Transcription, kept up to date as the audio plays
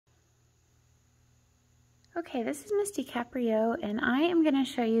Okay, this is Misty Caprio, and I am going to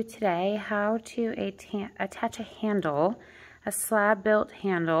show you today how to attach a handle, a slab-built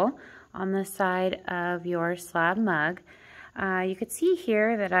handle, on the side of your slab mug. You can see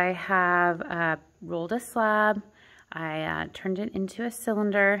here that I have rolled a slab. I turned it into a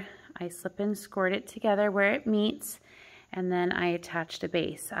cylinder. I slip and squirt it together where it meets, and then I attached a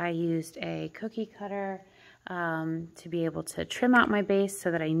base. I used a cookie cutter to be able to trim out my base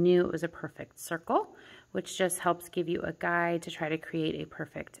so that I knew it was a perfect circle, which just helps give you a guide to try to create a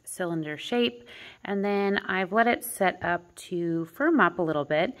perfect cylinder shape. And then I've let it set up to firm up a little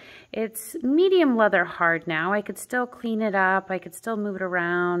bit. It's medium leather hard now. I could still clean it up. I could still move it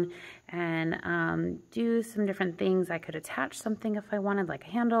around and do some different things. I could attach something if I wanted, like a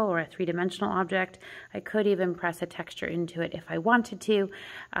handle or a three-dimensional object. I could even press a texture into it if I wanted to,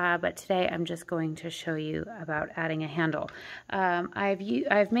 but today I'm just going to show you about adding a handle.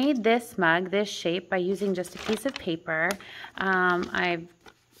 I've made this mug, this shape, by using just a piece of paper. I've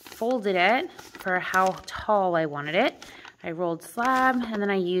folded it for how tall I wanted it. I rolled slab and then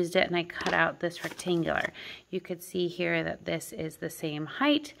I used it and I cut out this rectangular. You could see here that this is the same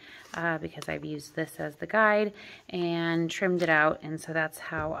height because I've used this as the guide and trimmed it out, and so that's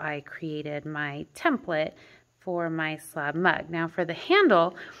how I created my template for my slab mug. Now for the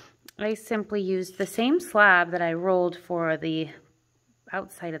handle, I simply used the same slab that I rolled for the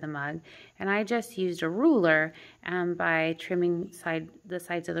outside of the mug, and I just used a ruler, and by trimming the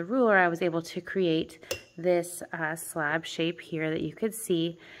sides of the ruler I was able to create this slab shape here that you could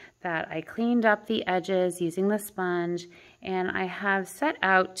see that I cleaned up the edges using the sponge, and I have set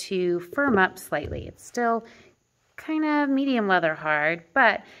out to firm up slightly. It's still kind of medium leather hard,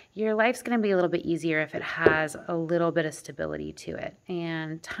 but your life's going to be a little bit easier if it has a little bit of stability to it,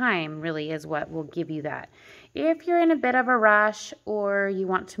 and time really is what will give you that. If you're in a bit of a rush or you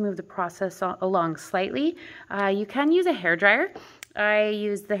want to move the process along slightly, you can use a hairdryer. I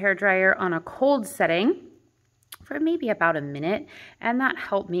used the hairdryer on a cold setting for maybe about a minute, and that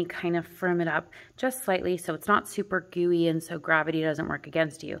helped me kind of firm it up just slightly so it's not super gooey and so gravity doesn't work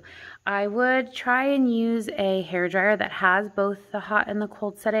against you. I would try and use a hairdryer that has both the hot and the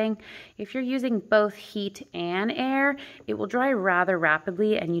cold setting. If you're using both heat and air, it will dry rather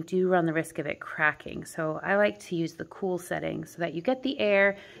rapidly and you do run the risk of it cracking. So I like to use the cool setting so that you get the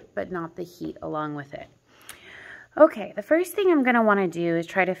air but not the heat along with it. Okay, the first thing I'm going to want to do is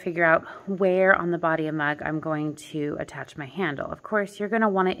try to figure out where on the body of mug I'm going to attach my handle. Of course, you're going to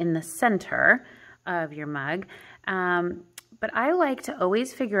want it in the center of your mug, but I like to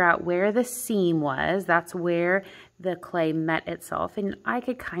always figure out where the seam was. That's where the clay met itself, and I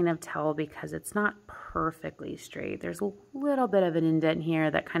could kind of tell because it's not perfectly straight. There's a little bit of an indent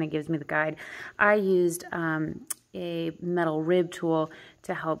here that kind of gives me the guide. I used a metal rib tool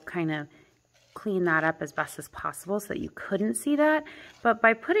to help kind of clean that up as best as possible so that you couldn't see that. But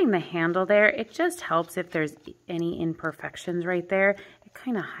by putting the handle there, it just helps if there's any imperfections right there. It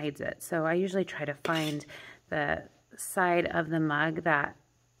kind of hides it. So I usually try to find the side of the mug that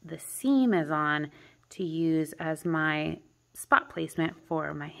the seam is on to use as my spot placement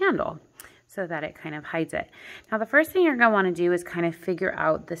for my handle so that it kind of hides it. Now the first thing you're going to want to do is kind of figure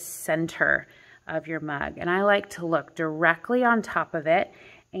out the center of your mug. And I like to look directly on top of it,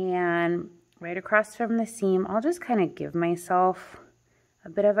 and right across from the seam, I'll just kind of give myself a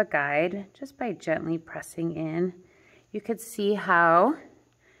bit of a guide just by gently pressing in. You could see how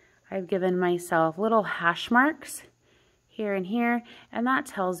I've given myself little hash marks here and here, and that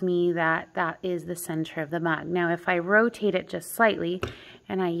tells me that that is the center of the mug. Now, if I rotate it just slightly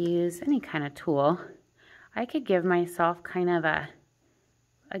and I use any kind of tool, I could give myself kind of a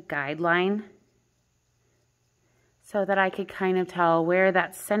guideline so that I could kind of tell where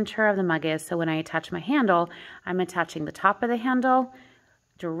that center of the mug is. So when I attach my handle, I'm attaching the top of the handle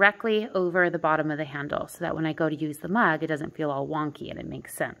directly over the bottom of the handle so that when I go to use the mug, it doesn't feel all wonky and it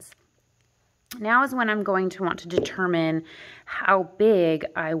makes sense. Now is when I'm going to want to determine how big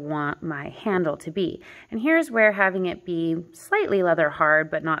I want my handle to be. And here's where having it be slightly leather hard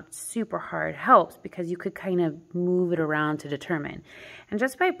but not super hard helps, because you could kind of move it around to determine. And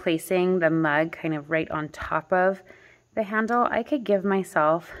just by placing the mug kind of right on top of the handle, I could give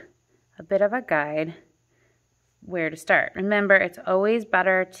myself a bit of a guide where to start. Remember, it's always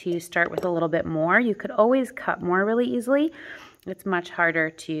better to start with a little bit more. You could always cut more really easily. It's much harder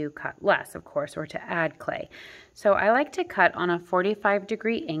to cut less, of course, or to add clay. So I like to cut on a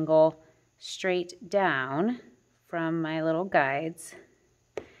 45-degree angle straight down from my little guides.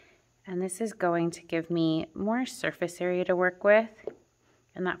 And this is going to give me more surface area to work with.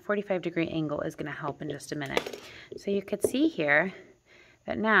 And that 45-degree angle is going to help in just a minute. So you could see here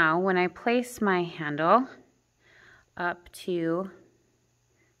that now when I place my handle up to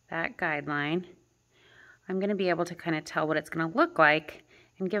that guideline, I'm going to be able to kind of tell what it's going to look like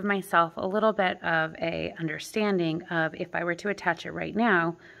and give myself a little bit of a understanding of, if I were to attach it right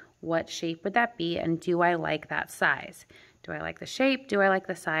now, what shape would that be, and do I like that size? Do I like the shape? Do I like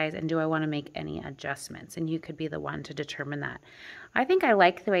the size? And do I want to make any adjustments? And you could be the one to determine that. I think I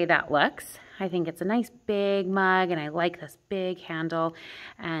like the way that looks. I think it's a nice big mug, and I like this big handle.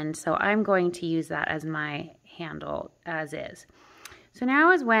 And so I'm going to use that as my handle as is. So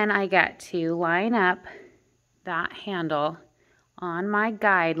now is when I get to line up that handle on my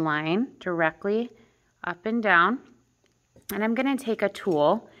guideline directly up and down. And I'm going to take a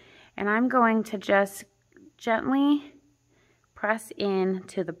tool, and I'm going to just gently press in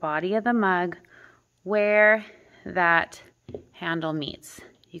to the body of the mug where that handle meets.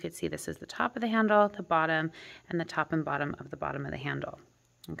 You could see this is the top of the handle, the bottom, and the top and bottom of the bottom of the handle.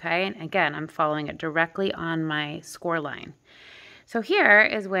 Okay, and again, I'm following it directly on my score line. So here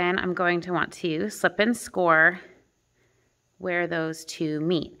is when I'm going to want to slip and score where those two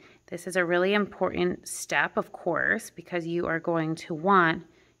meet. This is a really important step, of course, because you are going to want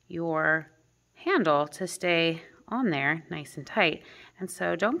your handle to stay on there nice and tight. And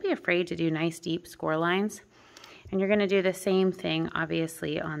so don't be afraid to do nice deep score lines. And you're going to do the same thing,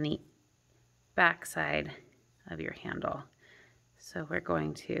 obviously, on the back side of your handle. So we're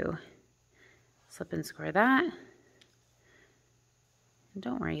going to slip and score that. And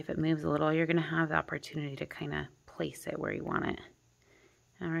don't worry if it moves a little, you're going to have the opportunity to kind of place it where you want it.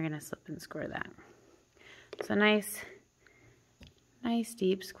 And we're going to slip and score that. So nice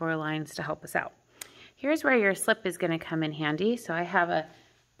deep score lines to help us out. Here's where your slip is going to come in handy. So I have a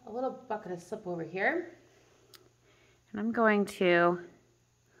little bucket of slip over here. And I'm going to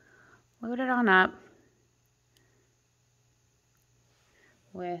load it on up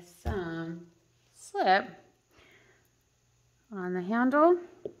with some slip on the handle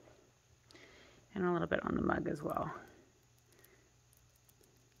and a little bit on the mug as well.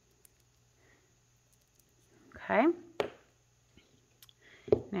 Okay.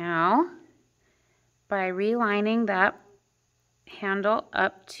 Now, by relining that handle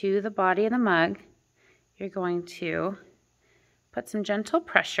up to the body of the mug, you're going to put some gentle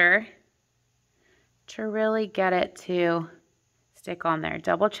pressure to really get it to stick on there.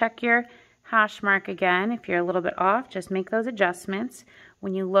 Double check your hash mark again. If you're a little bit off, just make those adjustments.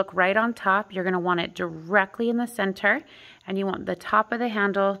 When you look right on top, you're going to want it directly in the center, and you want the top of the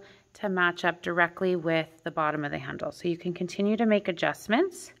handle to match up directly with the bottom of the handle. So you can continue to make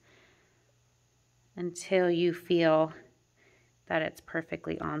adjustments until you feel that it's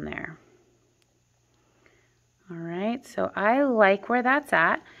perfectly on there. All right, so I like where that's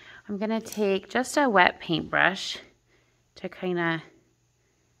at. I'm going to take just a wet paintbrush to kind of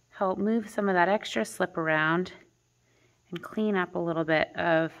help move some of that extra slip around and clean up a little bit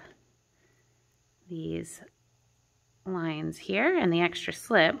of these lines here and the extra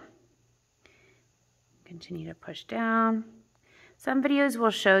slip. Continue to push down. Some videos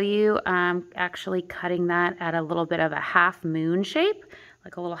will show you actually cutting that at a little bit of a half moon shape,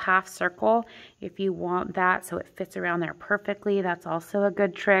 like a little half circle. If you want that so it fits around there perfectly, that's also a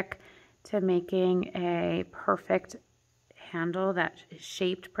good trick to making a perfect handle that is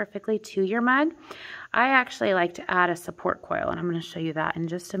shaped perfectly to your mug. I actually like to add a support coil, and I'm going to show you that in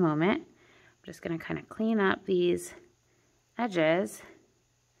just a moment. I'm just going to kind of clean up these edges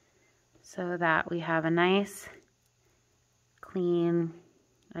so that we have a nice clean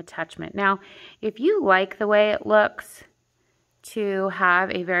attachment. Now, if you like the way it looks to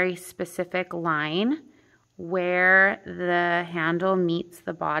have a very specific line where the handle meets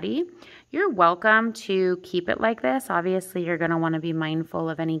the body, you're welcome to keep it like this. Obviously, you're going to want to be mindful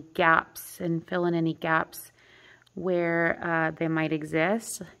of any gaps and fill in any gaps where they might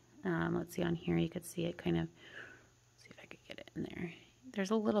exist. Let's see on here, you could see it kind of, see if I could get it in there.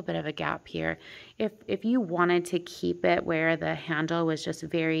 There's a little bit of a gap here. If you wanted to keep it where the handle was just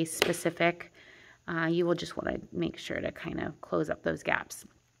very specific, you will just want to make sure to kind of close up those gaps.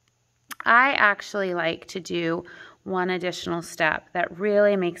 I actually like to do one additional step that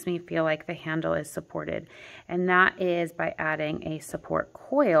really makes me feel like the handle is supported, and that is by adding a support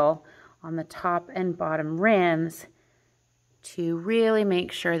coil on the top and bottom rims to really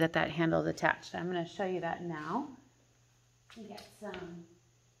make sure that that handle is attached. I'm going to show you that now. Get some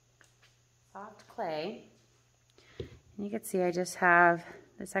soft clay, and you can see I just have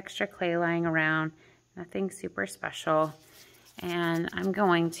this extra clay lying around, nothing super special, and I'm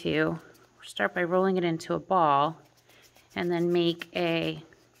going to start by rolling it into a ball and then make a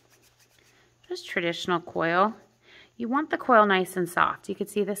just traditional coil. you want the coil nice and soft. You can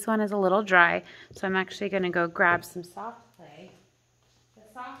see this one is a little dry, so I'm actually going to go grab some soft clay. The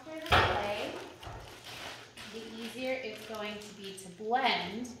softer the clay, the easier it's going to be to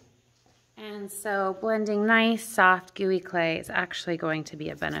blend. And so blending nice, soft, gooey clay is actually going to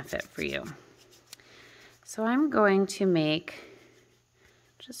be a benefit for you. So I'm going to make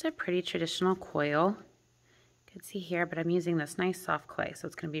just a pretty traditional coil. You can see here, but I'm using this nice soft clay, so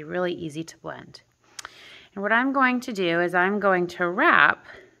it's going to be really easy to blend. And what I'm going to do is I'm going to wrap,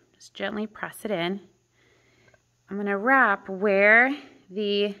 just gently press it in. I'm going to wrap where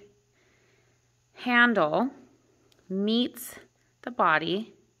the handle meets the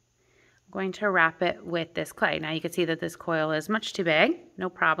body. I'm going to wrap it with this clay. Now you can see that this coil is much too big. No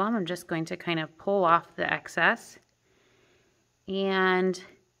problem. I'm just going to kind of pull off the excess. And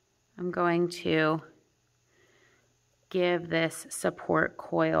I'm going to give this support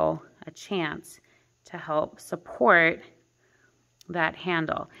coil a chance to help support that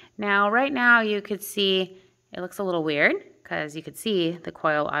handle. Now, right now you could see it looks a little weird because you could see the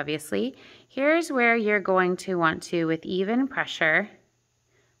coil obviously. Here's where you're going to want to, with even pressure,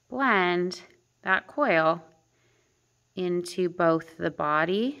 blend that coil into both the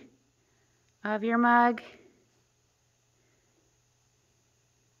body of your mug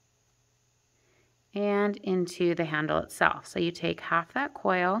and into the handle itself. So you take half that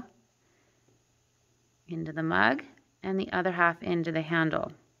coil into the mug and the other half into the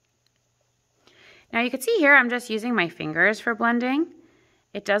handle. Now you can see here I'm just using my fingers for blending.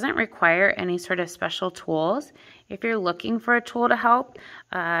 It doesn't require any sort of special tools. If you're looking for a tool to help,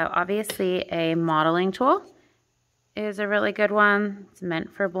 obviously a modeling tool is a really good one. It's meant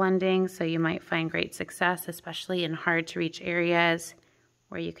for blending, so you might find great success, especially in hard to reach areas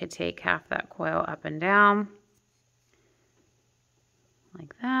where you could take half that coil up and down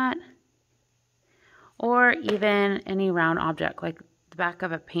like that. Or even any round object like the back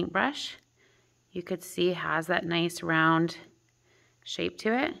of a paintbrush, you could see has that nice round shape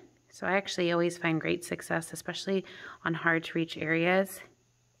to it. So I actually always find great success, especially on hard to reach areas,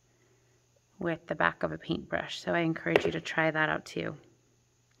 with the back of a paintbrush. So I encourage you to try that out too.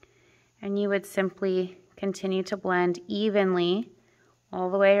 And you would simply continue to blend evenly all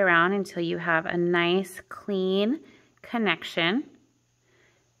the way around until you have a nice clean connection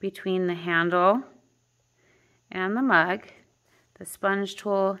between the handle and the mug. The sponge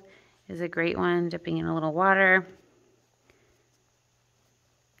tool is a great one, dipping in a little water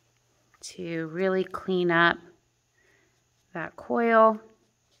to really clean up that coil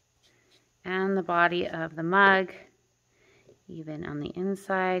and the body of the mug. Even on the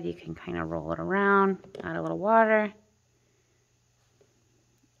inside, you can kind of roll it around, add a little water,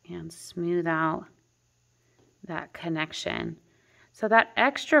 and smooth out that connection. So that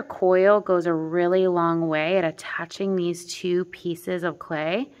extra coil goes a really long way at attaching these two pieces of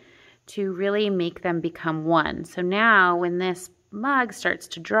clay to really make them become one. So now when this mug starts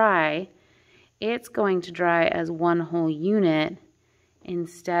to dry, it's going to dry as one whole unit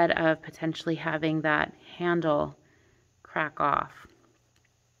instead of potentially having that handle crack off.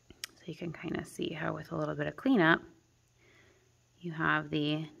 So you can kind of see how with a little bit of cleanup, you have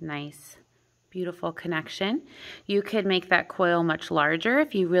the nice, beautiful connection. You could make that coil much larger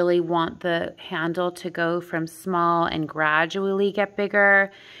if you really want the handle to go from small and gradually get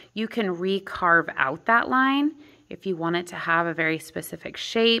bigger. You can recarve out that line if you want it to have a very specific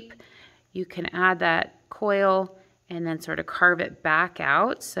shape. You can add that coil and then sort of carve it back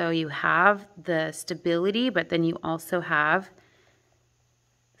out so you have the stability, but then you also have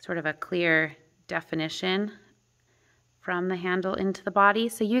sort of a clear definition from the handle into the body.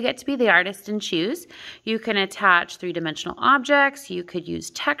 So you get to be the artist and choose. You can attach three-dimensional objects, you could use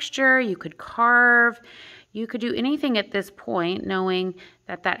texture, you could carve, you could do anything at this point knowing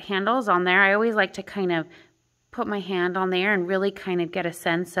that that handle is on there. I always like to kind of put my hand on there and really kind of get a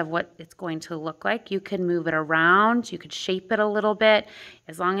sense of what it's going to look like. You could move it around, you could shape it a little bit.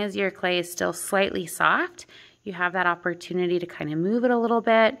 As long as your clay is still slightly soft, you have that opportunity to kind of move it a little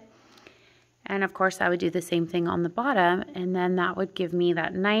bit. And of course I would do the same thing on the bottom, and then that would give me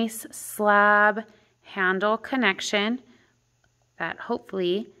that nice slab handle connection that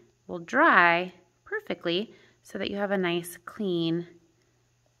hopefully will dry perfectly so that you have a nice clean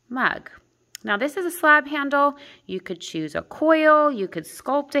mug. Now this is a slab handle. You could choose a coil, you could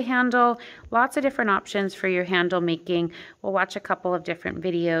sculpt a handle, lots of different options for your handle making. We'll watch a couple of different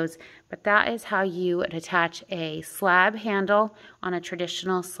videos, but that is how you would attach a slab handle on a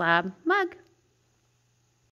traditional slab mug.